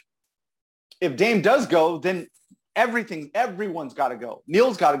is if Dame does go, then everyone's got to go.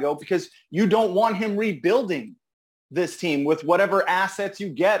 Neil's got to go because you don't want him rebuilding this team with whatever assets you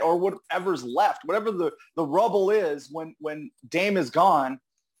get or whatever's left, whatever the rubble is when Dame is gone.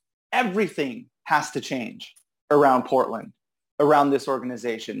 Everything has to change around Portland, around this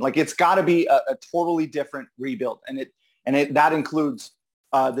organization. Like it's got to be a totally different rebuild, and that includes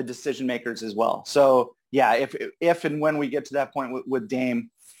the decision makers as well. So yeah, if and when we get to that point with Dame,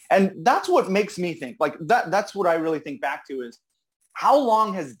 and that's what makes me think like that's what I really think back to is how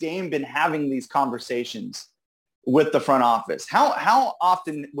long has Dame been having these conversations with the front office? How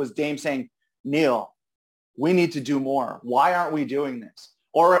often was Dame saying, Neil, we need to do more. Why aren't we doing this?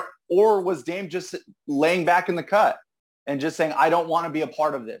 Or was Dame just laying back in the cut and just saying, I don't want to be a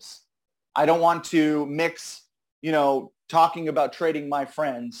part of this. I don't want to mix, talking about trading my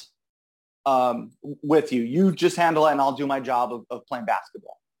friends with you. You just handle it and I'll do my job of playing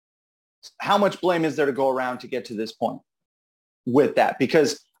basketball. How much blame is there to go around to get to this point with that?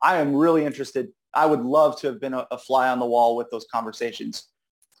 Because I am really interested. I would love to have been a fly on the wall with those conversations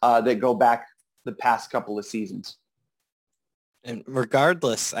that go back the past couple of seasons. And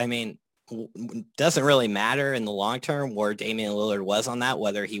regardless, I mean, doesn't really matter in the long term where Damian Lillard was on that,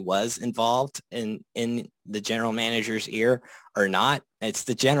 whether he was involved in the general manager's ear or not. It's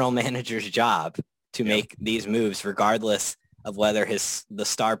the general manager's job to make these moves, regardless of whether the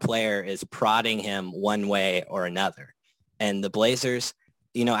star player is prodding him one way or another. And the Blazers,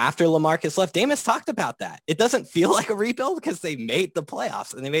 after LaMarcus left, Dame has talked about that. It doesn't feel like a rebuild because they made the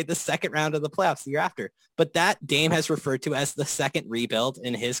playoffs and they made the second round of the playoffs the year after. But that Dame has referred to as the second rebuild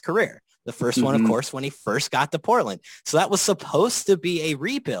in his career. The first one, of course, when he first got to Portland. So that was supposed to be a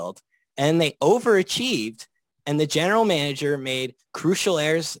rebuild, and they overachieved. And the general manager made crucial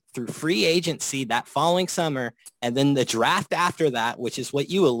errors through free agency that following summer. And then the draft after that, which is what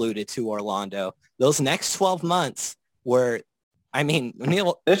you alluded to, Orlando, those next 12 months were, I mean,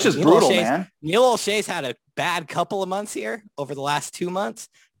 it's just brutal, man. Neil Olshey's had a bad couple of months here over the last 2 months,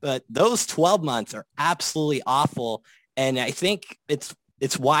 but those 12 months are absolutely awful. And I think it's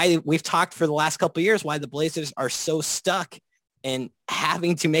why we've talked for the last couple of years, why the Blazers are so stuck in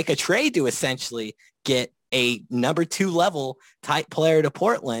having to make a trade to essentially get a number 2 level type player to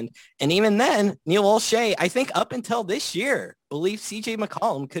Portland. And even then, Neil Olshey, I think up until this year, believed CJ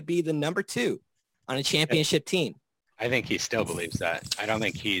McCollum could be the number 2 on a championship team. I think he still believes that. I don't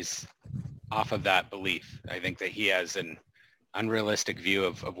think he's off of that belief. I think that he has an unrealistic view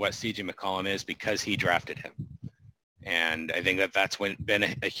of what CJ McCollum is because he drafted him. And I think that's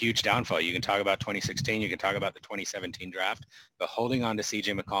been a huge downfall. You can talk about 2016, you can talk about the 2017 draft, but holding on to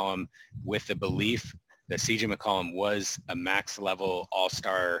CJ McCollum with the belief that CJ McCollum was a max level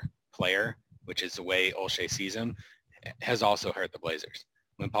all-star player, which is the way Olshey sees him, has also hurt the Blazers.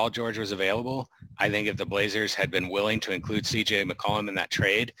 When Paul George was available, I think if the Blazers had been willing to include CJ McCollum in that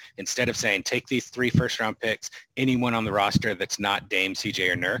trade, instead of saying, take these 3 first-round picks, anyone on the roster that's not Dame,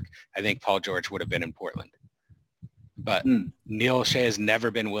 CJ, or Nurk, I think Paul George would have been in Portland. But Neil Olshey has never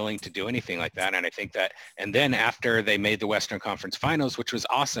been willing to do anything like that. And I think that, and then after they made the Western Conference Finals, which was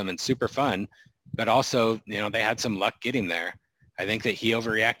awesome and super fun, but also, they had some luck getting there. I think that he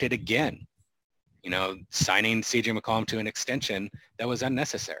overreacted again, signing CJ McCollum to an extension that was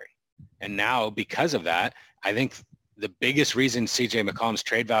unnecessary. And now because of that, I think the biggest reason CJ McCollum's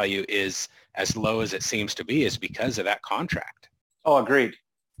trade value is as low as it seems to be is because of that contract. Oh, agreed.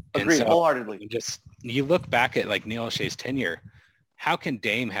 Agreed, so, wholeheartedly. You look back at like Neil Olshey's tenure, how can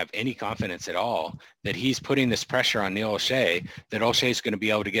Dame have any confidence at all that he's putting this pressure on Neil Olshey, that Olshey's going to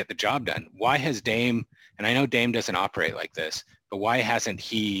be able to get the job done? Why has Dame, and I know Dame doesn't operate like this, but why hasn't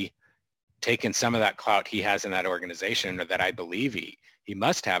he taken some of that clout he has in that organization, or that I believe he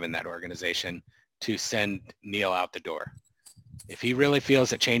must have in that organization, to send Neil out the door? If he really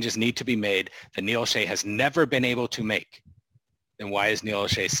feels that changes need to be made that Neil Olshey has never been able to make, then why is Neil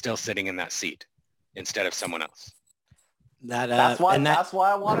Olshey still sitting in that seat instead of someone else? That's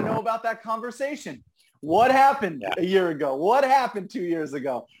why I want to know about that conversation. What happened a year ago? What happened 2 years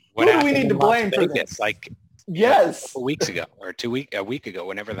ago? Who do we need to blame for this? Yes, a couple weeks ago or a week ago,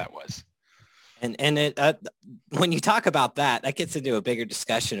 whenever that was. And it when you talk about that, that gets into a bigger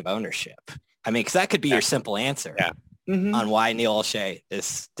discussion of ownership. I mean, because that could be your simple answer on why Neil Olshey is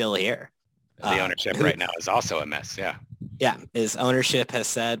still here. The ownership right now is also a mess. Yeah. Yeah. His ownership has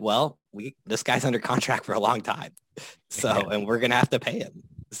said, well, this guy's under contract for a long time. So, and we're going to have to pay him.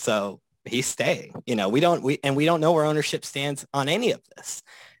 So he's staying. We don't know where ownership stands on any of this.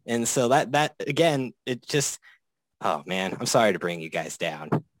 And so that again, it just, oh man, I'm sorry to bring you guys down.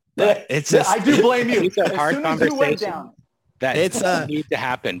 But it's just, I do blame you. It's a hard conversation. That it's need to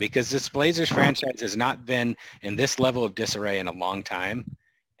happen because this Blazers franchise has not been in this level of disarray in a long time.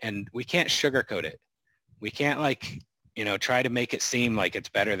 And we can't sugarcoat it. We can't try to make it seem like it's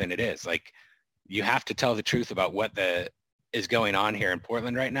better than it is. Like, you have to tell the truth about what is going on here in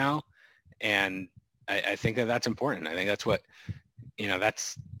Portland right now. And I think that's important. I think that's what,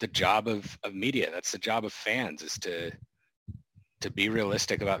 that's the job of media. That's the job of fans, is to be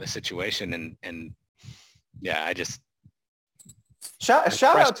realistic about the situation. And yeah, I just shout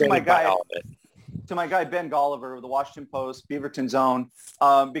out to my guy. To my guy, Ben Golliver of the Washington Post, Beaverton's Own,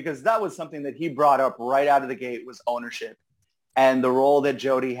 because that was something that he brought up right out of the gate, was ownership and the role that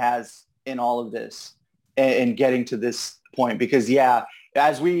Jody has in all of this and getting to this point. Because,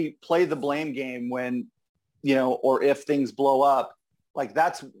 as we play the blame game when, or if things blow up,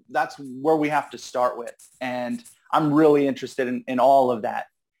 that's where we have to start with. And I'm really interested in all of that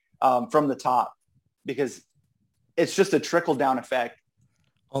from the top, because it's just a trickle-down effect.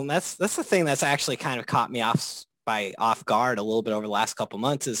 Well, that's the thing that's actually kind of caught me off guard a little bit over the last couple of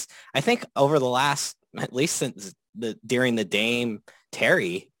months is I think over the last, at least since during the Dame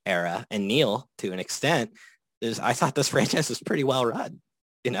Terry era and Neil to an extent, I thought this franchise was pretty well run.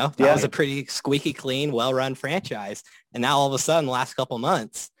 That was a pretty squeaky clean, well-run franchise. And now all of a sudden, the last couple of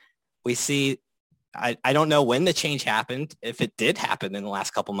months, we see, I don't know when the change happened, if it did happen in the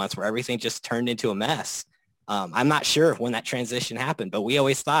last couple of months where everything just turned into a mess. I'm not sure when that transition happened, but we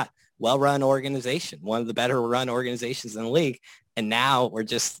always thought well-run organization, one of the better run organizations in the league. And now we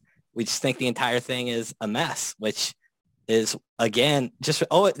just think the entire thing is a mess, which is, again, this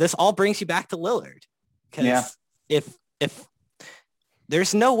all brings you back to Lillard. Because if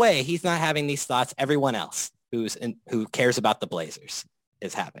there's no way he's not having these thoughts everyone else who cares about the Blazers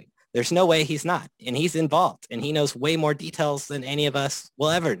is having. There's no way he's not. And he's involved. And he knows way more details than any of us will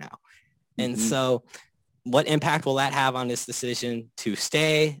ever know. And so what impact will that have on his decision to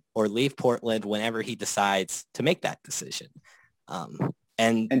stay or leave Portland whenever he decides to make that decision?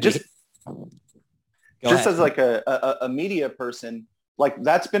 Just as like a media person, like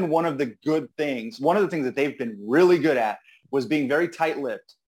that's been one of the good things. One of the things that they've been really good at was being very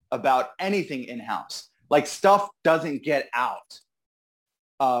tight-lipped about anything in-house. Like stuff doesn't get out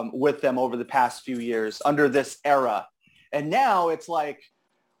with them over the past few years under this era. And now it's like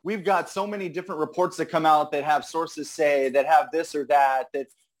we've got so many different reports that come out that have sources say that have this or that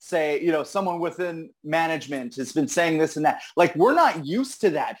say, someone within management has been saying this and that. Like we're not used to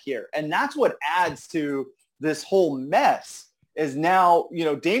that here. And that's what adds to this whole mess is now,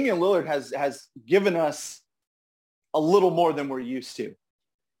 Damian Lillard has given us a little more than we're used to.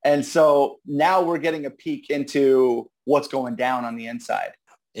 And so now we're getting a peek into what's going down on the inside.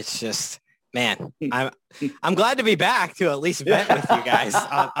 It's just, man, I'm glad to be back to at least vent with you guys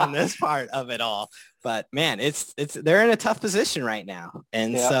on this part of it all. But man, they're in a tough position right now.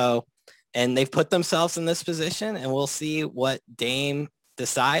 And and they've put themselves in this position, and we'll see what Dame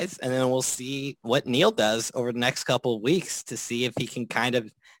decides. And then we'll see what Neil does over the next couple of weeks to see if he can kind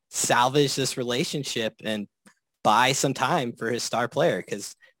of salvage this relationship and buy some time for his star player,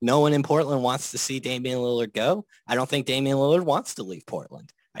 because no one in Portland wants to see Damian Lillard go. I don't think Damian Lillard wants to leave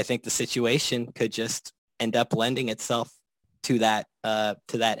Portland. I think the situation could just end up lending itself to that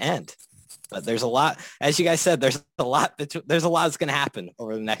end. But there's a lot, as you guys said, there's a lot that's going to happen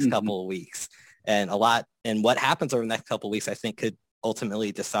over the next couple of weeks, and what happens over the next couple of weeks, I think could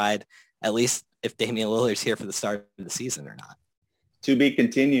ultimately decide at least if Damian Lillard's here for the start of the season or not. To be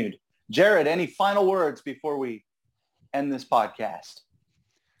continued. Jared, any final words before we end this podcast?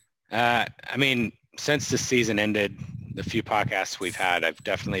 Since the season ended, the few podcasts we've had, I've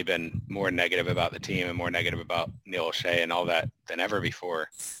definitely been more negative about the team and more negative about Neil Olshey and all that than ever before.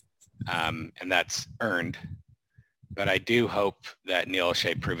 And that's earned. But I do hope that Neil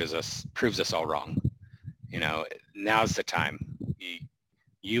Olshey proves us all wrong. Now's the time.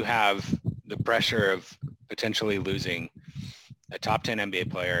 You have the pressure of potentially losing a top 10 NBA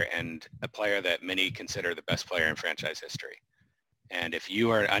player and a player that many consider the best player in franchise history. And if you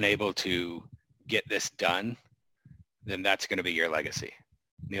are unable to get this done, then that's going to be your legacy.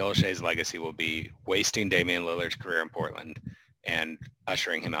 Neil Olshey's legacy will be wasting Damian Lillard's career in Portland and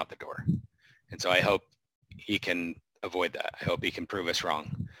ushering him out the door. And so I hope he can avoid that. I hope he can prove us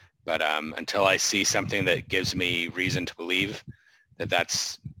wrong. But until I see something that gives me reason to believe that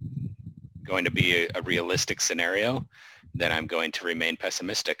that's going to be a realistic scenario, then I'm going to remain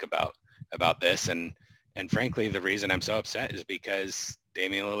pessimistic about this. And frankly, the reason I'm so upset is because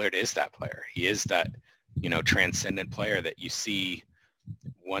Damian Lillard is that player. He is that, transcendent player that you see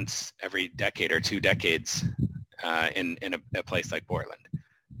once every decade or 2 decades in a place like Portland.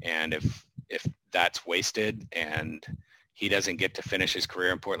 And if that's wasted and he doesn't get to finish his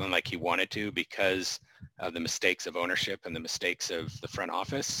career in Portland like he wanted to because of the mistakes of ownership and the mistakes of the front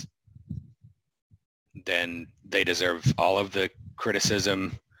office, then they deserve all of the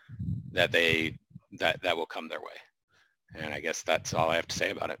criticism that will come their way. And I guess that's all I have to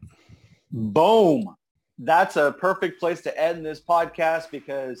say about it. Boom. That's a perfect place to end this podcast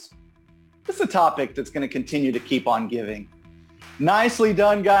because this is a topic that's going to continue to keep on giving. Nicely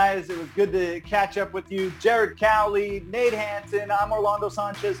done, guys. It was good to catch up with you. Jared Cowley, Nate Hansen, I'm Orlando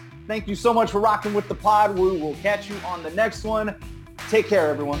Sanchez. Thank you so much for rocking with the pod. We will catch you on the next one. Take care,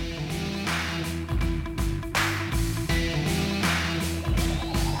 everyone.